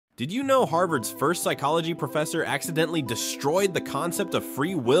Did you know Harvard's first psychology professor accidentally destroyed the concept of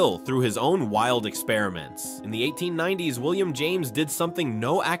free will through his own wild experiments? In the 1890s, William James did something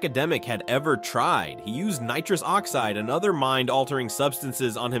no academic had ever tried. He used nitrous oxide and other mind-altering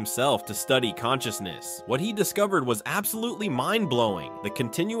substances on himself to study consciousness. What he discovered was absolutely mind-blowing. The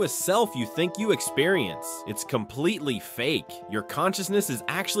continuous self you think you experience. It's completely fake. Your consciousness is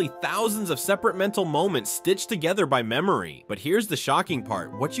actually thousands of separate mental moments stitched together by memory. But here's the shocking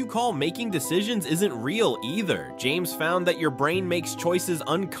part. What you call making decisions isn't real either. James found that your brain makes choices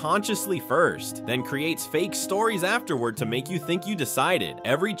unconsciously first, then creates fake stories afterward to make you think you decided.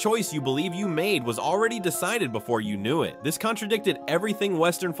 Every choice you believe you made was already decided before you knew it. This contradicted everything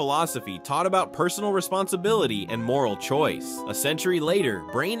Western philosophy taught about personal responsibility and moral choice. A century later,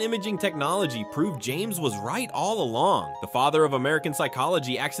 brain imaging technology proved James was right all along. The father of American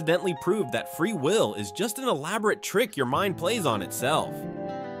psychology accidentally proved that free will is just an elaborate trick your mind plays on itself.